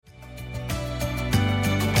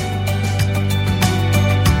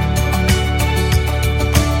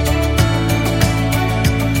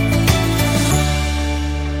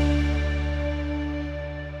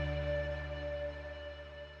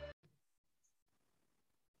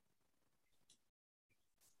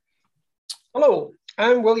Hello,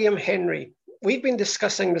 I'm William Henry. We've been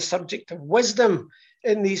discussing the subject of wisdom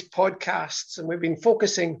in these podcasts, and we've been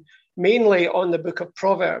focusing mainly on the book of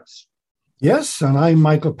Proverbs. Yes, and I'm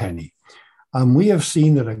Michael Penny. And we have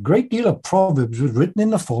seen that a great deal of Proverbs was written in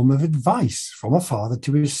the form of advice from a father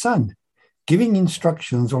to his son, giving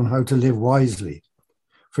instructions on how to live wisely.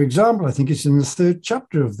 For example, I think it's in the 3rd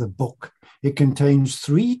chapter of the book. It contains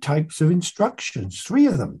 3 types of instructions, 3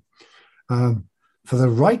 of them. For the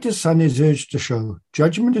righteous son is urged to show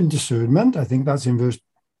judgment and discernment. I think that's in verse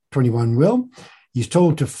 21, Will. He's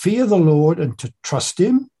told to fear the Lord and to trust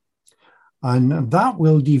him. And that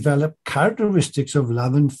will develop characteristics of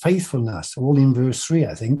love and faithfulness, all in verse 3,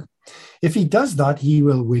 I think. If he does that, he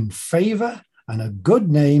will win favor and a good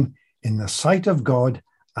name in the sight of God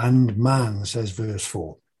and man, says verse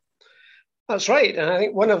 4. That's right. And I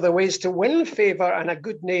think one of the ways to win favor and a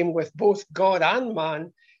good name with both God and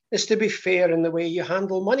man is to be fair in the way you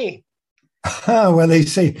handle money. Well, they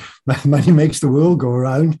say money makes the world go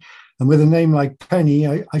around. And with a name like Penny,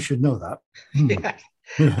 I should know that.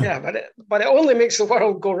 Yeah, but it only makes the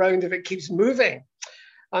world go round if it keeps moving.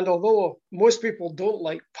 And although most people don't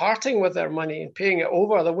like parting with their money and paying it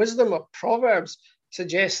over, the wisdom of Proverbs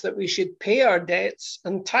suggests that we should pay our debts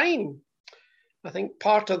in time. I think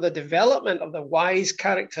part of the development of the wise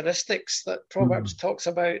characteristics that Proverbs talks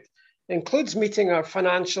about includes meeting our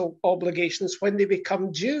financial obligations when they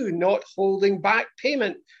become due, not holding back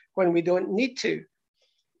payment when we don't need to.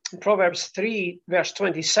 Proverbs 3, verse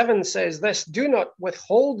 27 says this: do not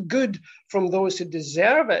withhold good from those who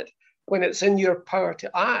deserve it when it's in your power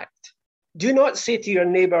to act. Do not say to your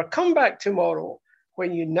neighbor, come back tomorrow,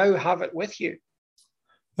 when you now have it with you.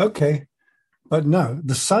 Okay. But no,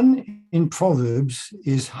 the son in Proverbs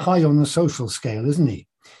is high on the social scale, isn't he?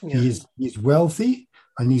 Yeah. He's wealthy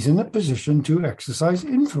and he's in a position to exercise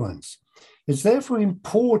influence. It's therefore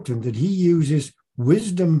important that he uses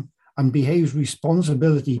wisdom and behaves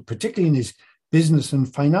responsibility, particularly in his business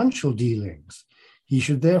and financial dealings. He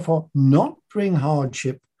should therefore not bring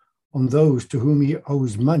hardship on those to whom he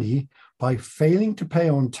owes money by failing to pay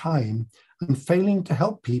on time and failing to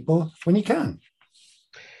help people when he can.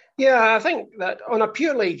 Yeah, I think that on a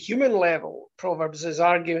purely human level, Proverbs is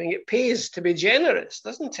arguing it pays to be generous,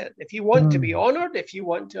 doesn't it? If you want to be honored, if you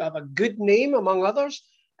want to have a good name among others,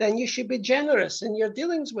 then you should be generous in your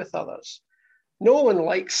dealings with others. No one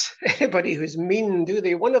likes anybody who's mean, do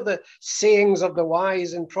they? One of the sayings of the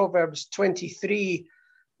wise in Proverbs 23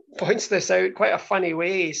 points this out quite a funny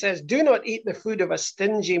way. He says, do not eat the food of a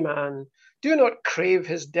stingy man. Do not crave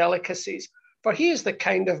his delicacies, for he is the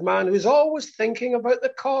kind of man who's always thinking about the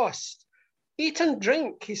cost. Eat and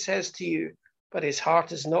drink, he says to you, but his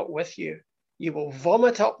heart is not with you. You will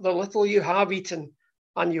vomit up the little you have eaten,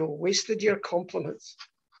 and you'll wasted your compliments.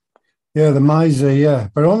 Yeah, the miser, yeah.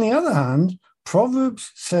 But on the other hand,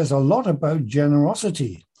 Proverbs says a lot about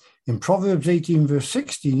generosity. In Proverbs 18, verse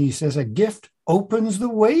 16, he says, a gift opens the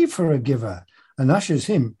way for a giver and ushers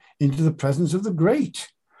him into the presence of the great.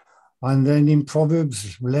 And then in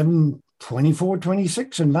Proverbs 11, 24,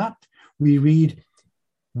 26, and that we read,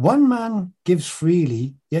 one man gives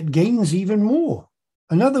freely, yet gains even more.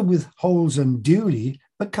 Another withholds unduly,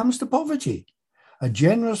 but comes to poverty. A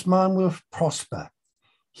generous man will prosper.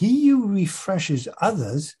 He who refreshes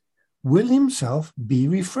others will himself be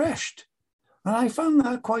refreshed. And I found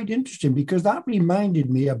that quite interesting because that reminded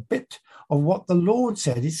me a bit of what the Lord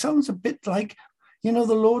said. It sounds a bit like, the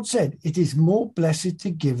Lord said, it is more blessed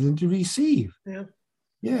to give than to receive.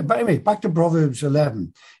 Yeah, but anyway, back to Proverbs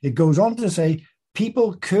 11. It goes on to say,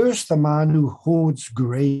 people curse the man who hoards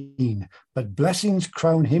grain, but blessings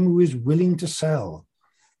crown him who is willing to sell.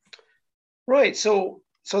 Right, so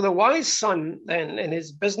the wise son then in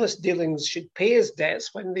his business dealings should pay his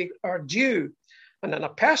debts when they are due. And on a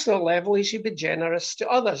personal level, he should be generous to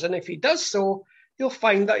others. And if he does so, you'll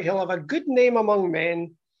find that he'll have a good name among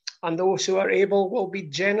men, and those who are able will be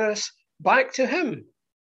generous back to him.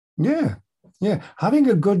 Yeah. Having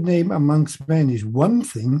a good name amongst men is one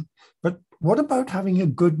thing, but what about having a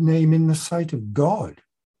good name in the sight of God?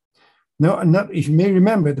 Now, and that, if you may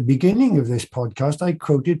remember, at the beginning of this podcast, I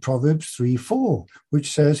quoted Proverbs 3:4,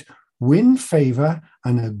 which says, win favor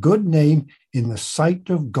and a good name in the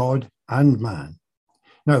sight of God and man.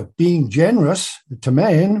 Now, being generous to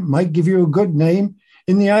men might give you a good name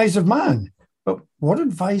in the eyes of man. But what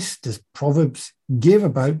advice does Proverbs give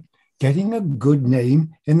about getting a good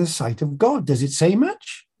name in the sight of God? Does it say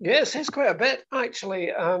much? Yes, it's quite a bit, actually.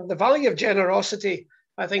 The value of generosity,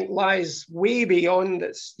 I think, lies way beyond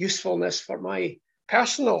its usefulness for my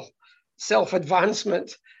personal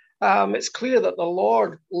self-advancement. It's clear that the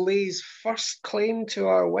Lord lays first claim to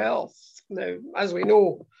our wealth. Now, as we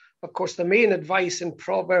know, Of course, the main advice in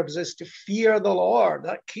Proverbs is to fear the Lord.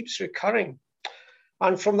 That keeps recurring.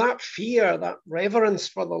 And from that fear, that reverence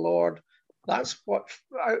for the Lord, that's what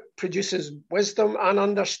produces wisdom and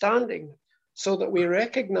understanding, so that we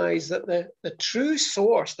recognize that the true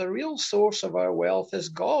source, the real source of our wealth is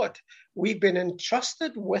God. We've been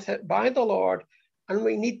entrusted with it by the Lord, and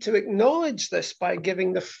we need to acknowledge this by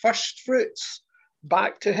giving the first fruits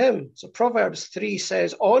back to him. So Proverbs 3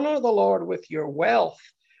 says, honor the Lord with your wealth,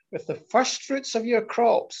 with the first fruits of your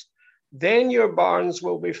crops. Then your barns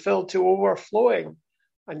will be filled to overflowing,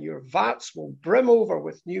 and your vats will brim over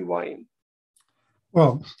with new wine.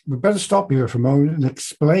 Well, we better stop here for a moment and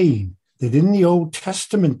explain that in the Old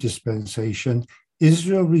Testament dispensation,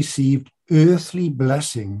 Israel received earthly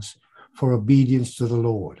blessings for obedience to the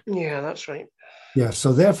Lord. Yeah, that's right. Yeah,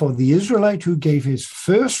 so therefore the Israelite who gave his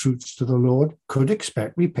first fruits to the Lord could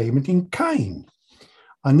expect repayment in kind.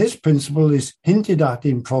 And this principle is hinted at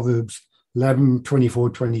in Proverbs 11,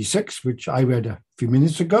 24, 26, which I read a few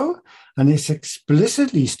minutes ago, and it's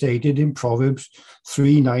explicitly stated in Proverbs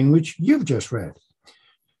 3, 9, which you've just read.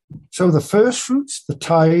 So the first fruits, the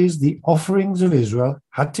tithes, the offerings of Israel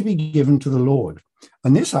had to be given to the Lord.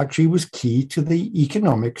 And this actually was key to the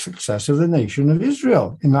economic success of the nation of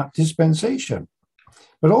Israel in that dispensation.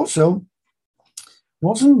 But also,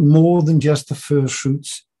 wasn't more than just the first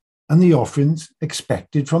fruits and the offerings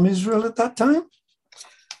expected from Israel at that time?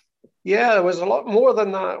 Yeah, there was a lot more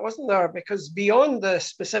than that, wasn't there? Because beyond the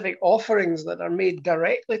specific offerings that are made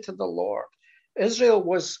directly to the Lord, Israel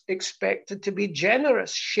was expected to be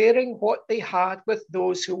generous, sharing what they had with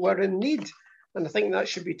those who were in need. And I think that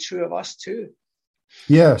should be true of us too.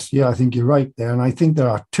 Yes, I think you're right there. And I think there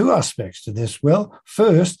are two aspects to this. Well,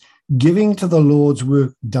 first, giving to the Lord's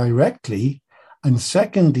work directly, and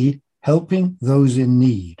secondly, helping those in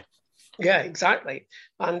need. Yeah, exactly.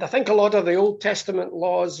 And I think a lot of the Old Testament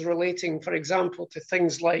laws relating, for example, to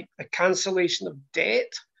things like the cancellation of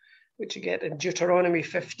debt, which you get in Deuteronomy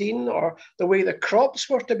 15, or the way the crops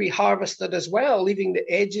were to be harvested as well, leaving the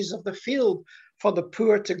edges of the field for the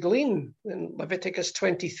poor to glean. In Leviticus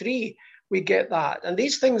 23, we get that. And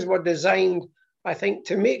these things were designed, I think,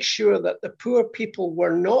 to make sure that the poor people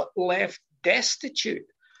were not left destitute.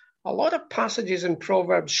 A lot of passages in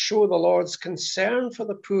Proverbs show the Lord's concern for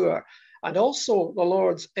the poor, and also the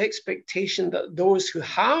Lord's expectation that those who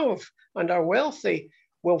have and are wealthy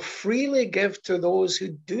will freely give to those who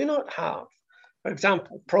do not have. For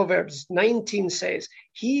example, Proverbs 19 says,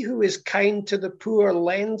 he who is kind to the poor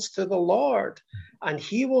lends to the Lord, and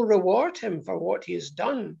he will reward him for what he has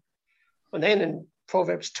done. And then in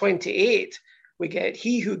Proverbs 28, we get,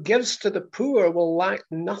 he who gives to the poor will lack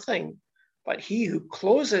nothing, but he who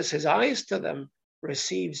closes his eyes to them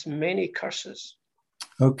receives many curses.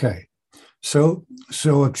 Okay. So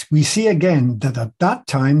we see again that at that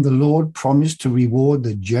time, the Lord promised to reward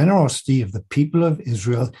the generosity of the people of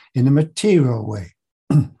Israel in a material way.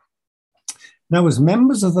 Now, as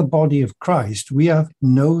members of the body of Christ, we have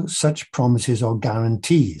no such promises or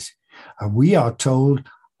guarantees. And we are told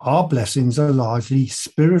our blessings are largely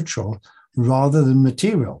spiritual rather than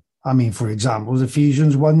material. I mean, for example,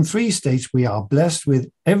 Ephesians 1:3 states we are blessed with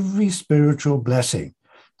every spiritual blessing.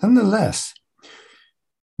 Nonetheless,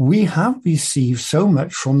 we have received so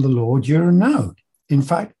much from the Lord here and now. In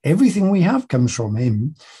fact, everything we have comes from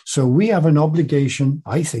him, so we have an obligation,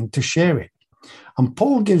 I think, to share it. And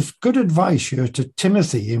Paul gives good advice here to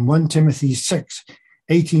Timothy in 1 Timothy 6,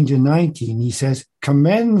 18 to 19. He says,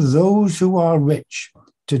 commend those who are rich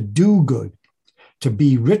to do good, to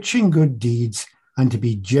be rich in good deeds, and to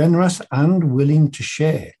be generous and willing to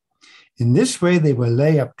share. In this way, they will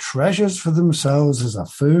lay up treasures for themselves as a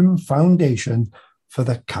firm foundation for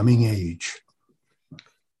the coming age.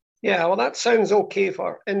 Yeah, well, that sounds okay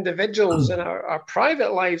for individuals in our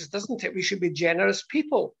private lives, doesn't it? We should be generous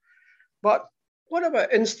people. But what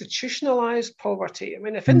about institutionalized poverty? I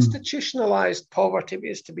mean, if institutionalized poverty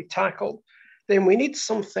is to be tackled, then we need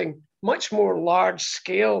something much more large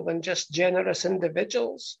scale than just generous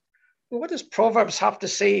individuals. What does Proverbs have to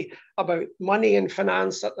say about money and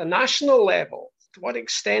finance at the national level? To what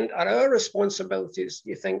extent are our responsibilities,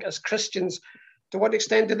 you think, as Christians, to what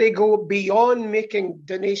extent do they go beyond making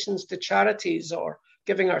donations to charities or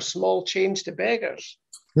giving our small change to beggars?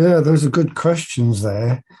 Yeah, those are good questions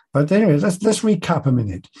there. But anyway, let's recap a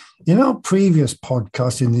minute. In our previous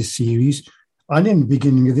podcast in this series, and in the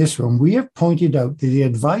beginning of this one, we have pointed out that the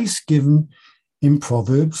advice given in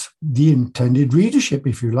Proverbs, the intended readership,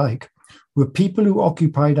 if you like, were people who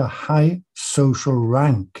occupied a high social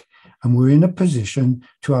rank and were in a position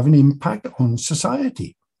to have an impact on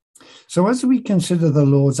society. So as we consider the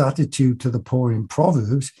Lord's attitude to the poor in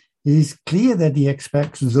Proverbs, it is clear that he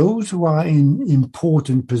expects those who are in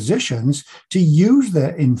important positions to use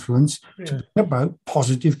their influence to bring about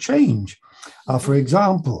positive change. For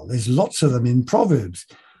example, there's lots of them in Proverbs.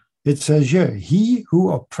 It says here, he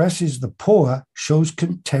who oppresses the poor shows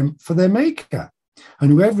contempt for their maker,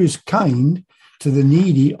 and whoever is kind to the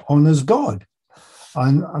needy honors God.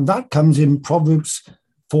 And that comes in Proverbs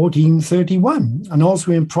 14:31, and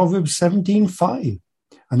also in Proverbs 17:5.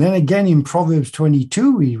 And then again in Proverbs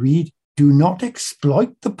 22, we read, do not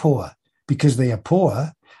exploit the poor because they are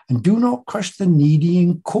poor, and do not crush the needy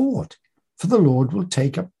in court, for the Lord will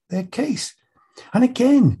take up their case. And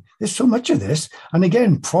again, there's so much of this. And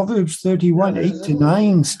again, Proverbs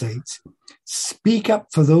 31:8-9 states, speak up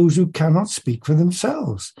for those who cannot speak for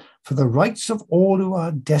themselves, for the rights of all who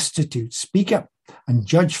are destitute. Speak up and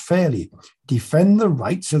judge fairly. Defend the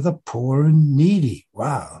rights of the poor and needy.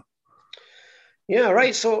 Wow. Yeah,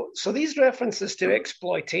 right. So these references to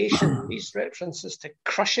exploitation, these references to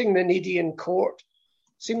crushing the needy in court,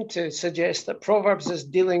 seem to suggest that Proverbs is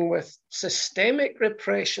dealing with systemic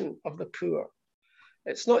repression of the poor.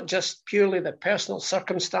 It's not just purely the personal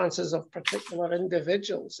circumstances of particular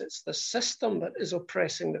individuals. It's the system that is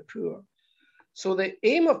oppressing the poor. So the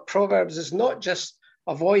aim of Proverbs is not just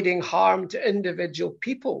avoiding harm to individual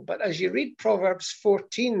people, but as you read Proverbs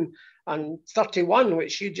 14 and 31,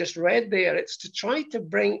 which you just read there, it's to try to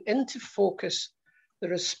bring into focus the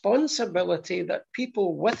responsibility that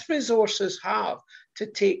people with resources have to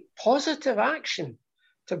take positive action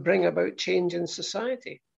to bring about change in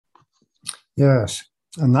society. Yes,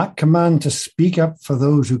 and that command to speak up for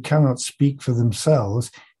those who cannot speak for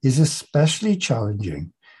themselves is especially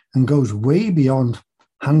challenging and goes way beyond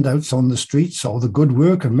handouts on the streets or the good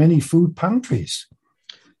work of many food pantries.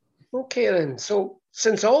 Okay, then. So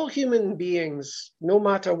since all human beings, no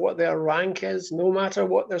matter what their rank is, no matter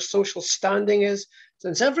what their social standing is,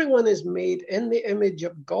 since everyone is made in the image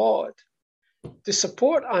of God, to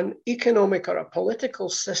support an economic or a political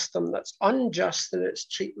system that's unjust in its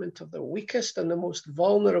treatment of the weakest and the most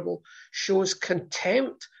vulnerable shows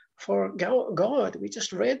contempt for God. We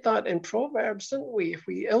just read that in Proverbs, didn't we? If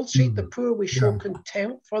we ill-treat the poor, we show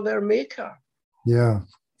contempt for their maker. Yeah.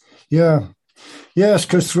 Yes,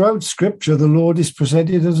 because throughout Scripture, the Lord is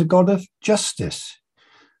presented as a God of justice.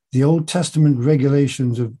 The Old Testament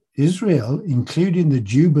regulations of Israel, including the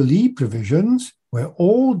Jubilee provisions, where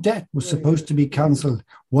all debt was supposed to be cancelled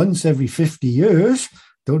once every 50 years.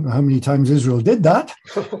 Don't know how many times Israel did that.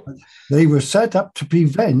 They were set up to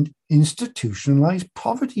prevent institutionalized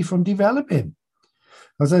poverty from developing.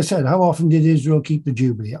 As I said, how often did Israel keep the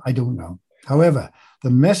Jubilee? I don't know. However,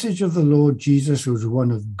 the message of the Lord Jesus was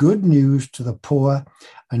one of good news to the poor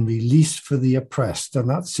and release for the oppressed. And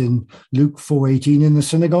that's in Luke 4:18 in the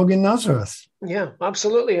synagogue in Nazareth. Yeah,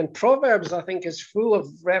 absolutely. And Proverbs, I think, is full of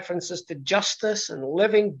references to justice and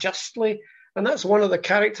living justly. And that's one of the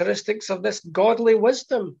characteristics of this godly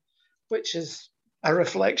wisdom, which is a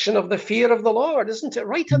reflection of the fear of the Lord, isn't it?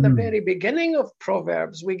 Right at the very beginning of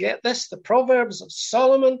Proverbs, we get this, the Proverbs of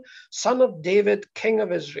Solomon, son of David, king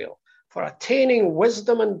of Israel, for attaining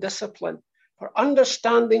wisdom and discipline, for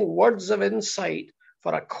understanding words of insight,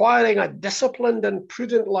 for acquiring a disciplined and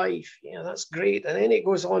prudent life. Yeah, that's great. And then it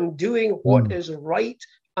goes on doing what is right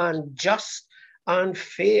and just and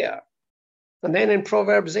fair. And then in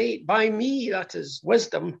Proverbs 8, by me, that is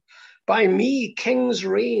wisdom, by me kings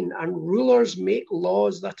reign and rulers make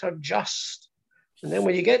laws that are just. And then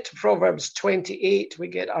when you get to Proverbs 28, we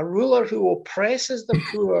get a ruler who oppresses the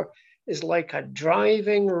poor is like a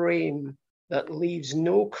driving rain that leaves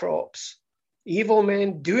no crops. Evil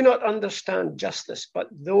men do not understand justice, but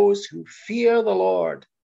those who fear the Lord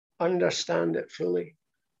understand it fully.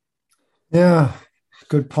 Yeah,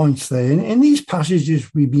 good points there. In these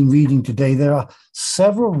passages we've been reading today, there are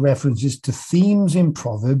several references to themes in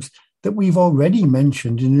Proverbs that we've already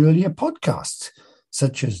mentioned in earlier podcasts,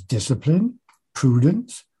 such as discipline,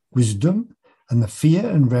 prudence, wisdom, and the fear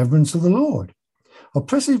and reverence of the Lord.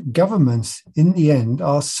 Oppressive governments, in the end,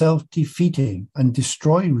 are self-defeating and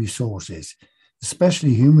destroy resources,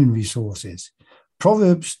 especially human resources.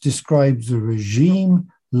 Proverbs describes the regime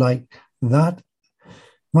like that.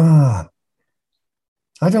 I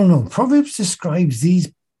don't know. Proverbs describes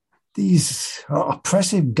these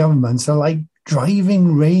oppressive governments are like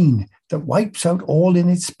driving rain that wipes out all in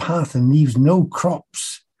its path and leaves no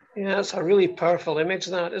crops. Yeah, that's a really powerful image,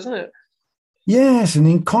 that, isn't it? Yes, and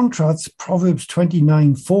in contrast, Proverbs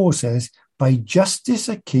 29:4 says, by justice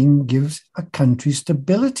a king gives a country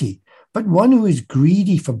stability, but one who is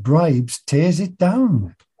greedy for bribes tears it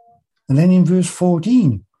down. And then in verse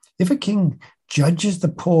 14, if a king judges the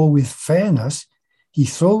poor with fairness, he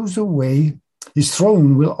throws away His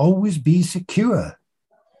throne will always be secure.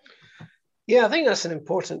 Yeah, I think that's an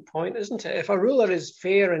important point, isn't it? If a ruler is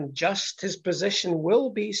fair and just, his position will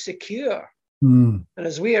be secure. Mm. And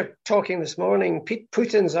as we are talking this morning,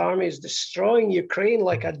 Putin's army is destroying Ukraine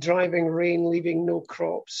like a driving rain, leaving no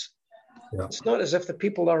crops. Yeah. It's not as if the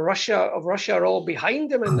people of Russia are all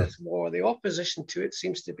behind him in this war. The opposition to it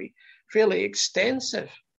seems to be fairly extensive,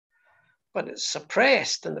 but it's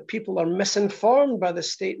suppressed and the people are misinformed by the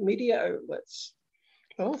state media outlets.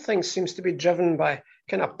 The whole thing seems to be driven by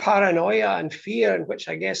kind of paranoia and fear, and which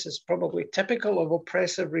I guess is probably typical of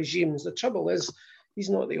oppressive regimes. The trouble is, he's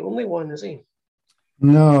not the only one, is he?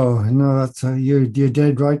 No, that's you're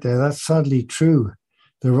dead right there. That's sadly true.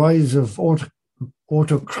 The rise of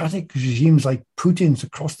autocratic regimes like Putin's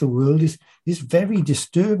across the world is very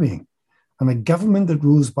disturbing. And a government that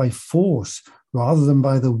rules by force rather than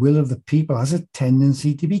by the will of the people has a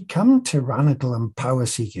tendency to become tyrannical and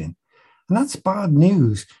power-seeking. And that's bad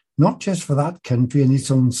news, not just for that country and its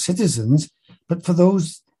own citizens, but for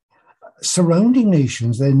those surrounding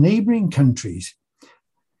nations, their neighboring countries.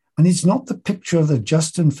 And it's not the picture of the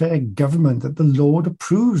just and fair government that the Lord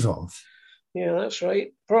approves of. Yeah, that's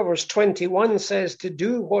right. Proverbs 21 says to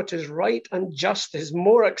do what is right and just is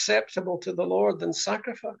more acceptable to the Lord than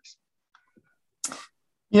sacrifice.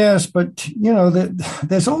 Yes, but,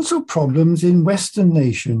 there's also problems in Western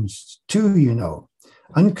nations too,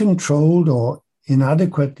 Uncontrolled or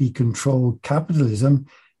inadequately controlled capitalism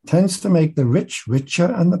tends to make the rich richer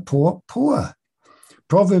and the poor poorer.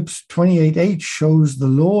 Proverbs 28:8 shows the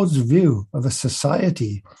Lord's view of a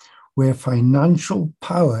society where financial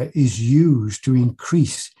power is used to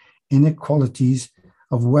increase inequalities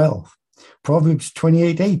of wealth. Proverbs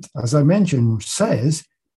 28:8, as I mentioned, says,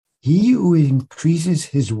 "He who increases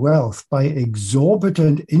his wealth by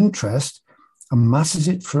exorbitant interest amasses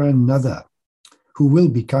it for another, who will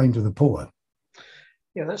be kind to the poor."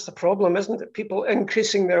 Yeah, that's the problem, isn't it? People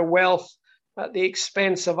increasing their wealth at the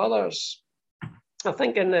expense of others. I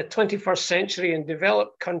think in the 21st century in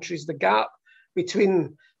developed countries, the gap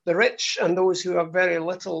between the rich and those who have very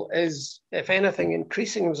little is, if anything,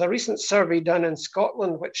 increasing. There was a recent survey done in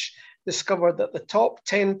Scotland which discovered that the top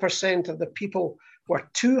 10% of the people were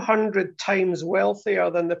 200 times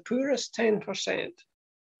wealthier than the poorest 10%.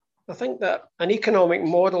 I think that an economic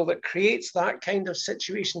model that creates that kind of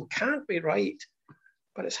situation can't be right,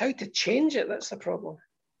 but it's how to change it that's the problem.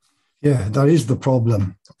 Yeah, that is the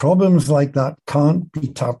problem. Problems like that can't be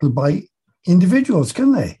tackled by individuals,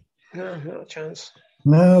 can they? No, not a chance.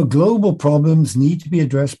 No, global problems need to be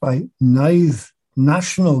addressed by neither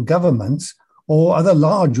national governments or other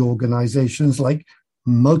large organizations like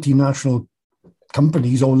multinational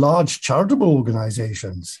companies or large charitable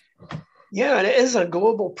organizations. Yeah, and it is a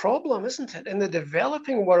global problem, isn't it? In the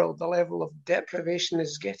developing world, the level of deprivation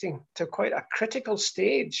is getting to quite a critical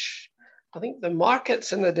stage. I think the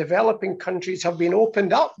markets in the developing countries have been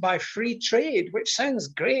opened up by free trade, which sounds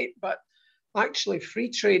great, but actually free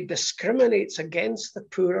trade discriminates against the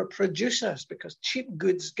poorer producers because cheap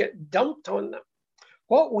goods get dumped on them.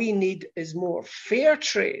 What we need is more fair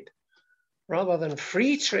trade rather than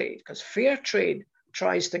free trade, because fair trade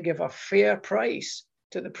tries to give a fair price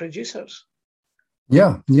to the producers.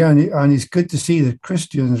 Yeah, and it's good to see that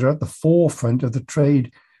Christians are at the forefront of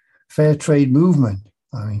the fair trade movement.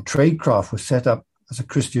 I mean, Tradecraft was set up as a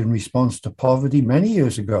Christian response to poverty many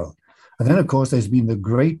years ago. And then, of course, there's been the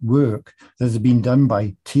great work that has been done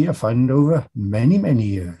by Tearfund over many, many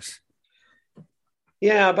years.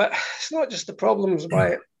 Yeah, but it's not just the problems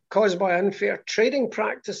caused by unfair trading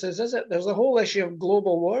practices, is it? There's the whole issue of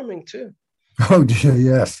global warming too. Oh, dear,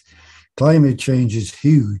 yes. Climate change is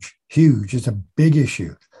huge. It's a big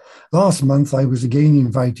issue. Last month, I was again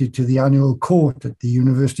invited to the annual court at the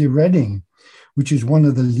University of Reading, which is one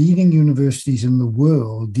of the leading universities in the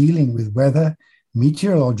world dealing with weather,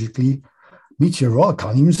 meteorology,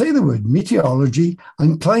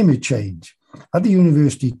 and climate change. At the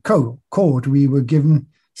university court, we were given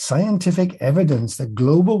scientific evidence that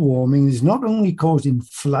global warming is not only causing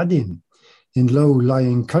flooding in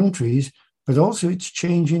low-lying countries, but also it's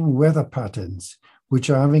changing weather patterns, which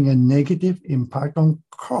are having a negative impact on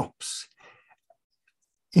crops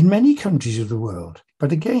in many countries of the world.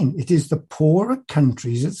 But again, it is the poorer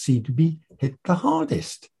countries that seem to be hit the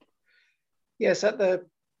hardest. Yes, at the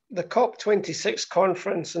COP26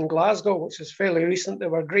 conference in Glasgow, which was fairly recent, there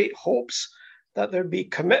were great hopes that there'd be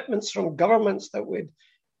commitments from governments that would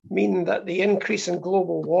mean that the increase in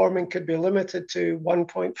global warming could be limited to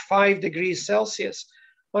 1.5 degrees Celsius.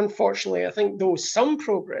 Unfortunately, I think though some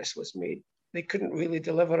progress was made, they couldn't really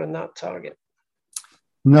deliver on that target.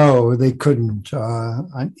 No, they couldn't.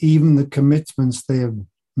 And even the commitments they have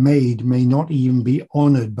made may not even be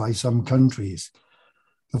honoured by some countries.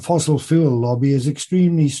 The fossil fuel lobby is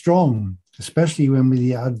extremely strong, especially when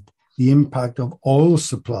we add the impact of oil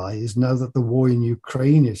supplies now that the war in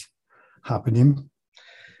Ukraine is happening.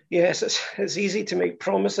 Yes, it's easy to make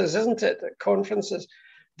promises, isn't it, at conferences?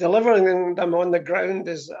 Delivering them on the ground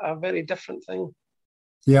is a very different thing.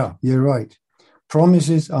 Yeah, you're right.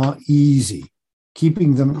 Promises are easy.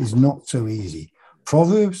 Keeping them is not so easy.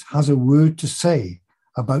 Proverbs has a word to say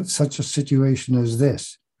about such a situation as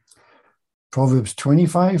this. Proverbs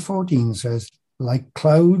 25:14 says, like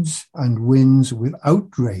clouds and winds without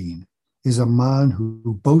rain is a man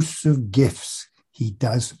who boasts of gifts he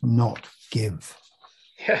does not give.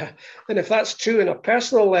 Yeah, and if that's true on a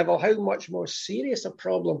personal level, how much more serious a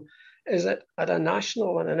problem is it at a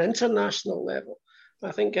national and an international level?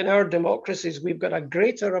 I think in our democracies, we've got a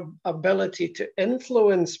greater ability to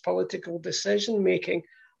influence political decision-making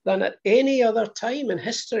than at any other time in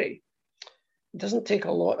history. It doesn't take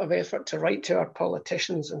a lot of effort to write to our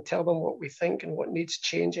politicians and tell them what we think and what needs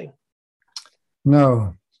changing.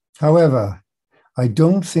 No. However, I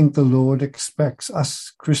don't think the Lord expects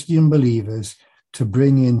us Christian believers to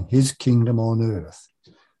bring in his kingdom on earth.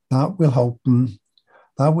 That will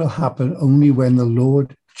happen only when the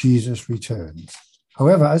Lord Jesus returns.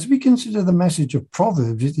 However, as we consider the message of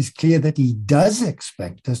Proverbs, it is clear that he does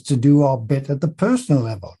expect us to do our bit at the personal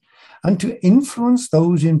level and to influence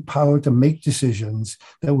those in power to make decisions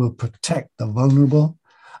that will protect the vulnerable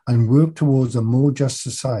and work towards a more just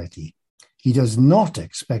society. He does not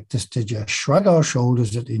expect us to just shrug our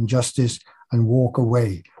shoulders at injustice and walk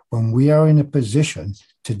away when we are in a position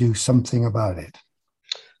to do something about it.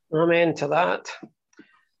 Amen to that.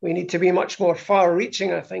 We need to be much more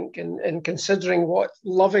far-reaching, I think, in considering what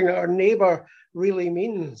loving our neighbour really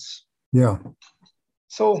means. Yeah.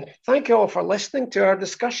 So thank you all for listening to our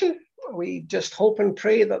discussion. We just hope and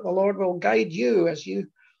pray that the Lord will guide you as you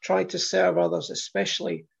try to serve others,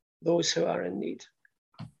 especially those who are in need.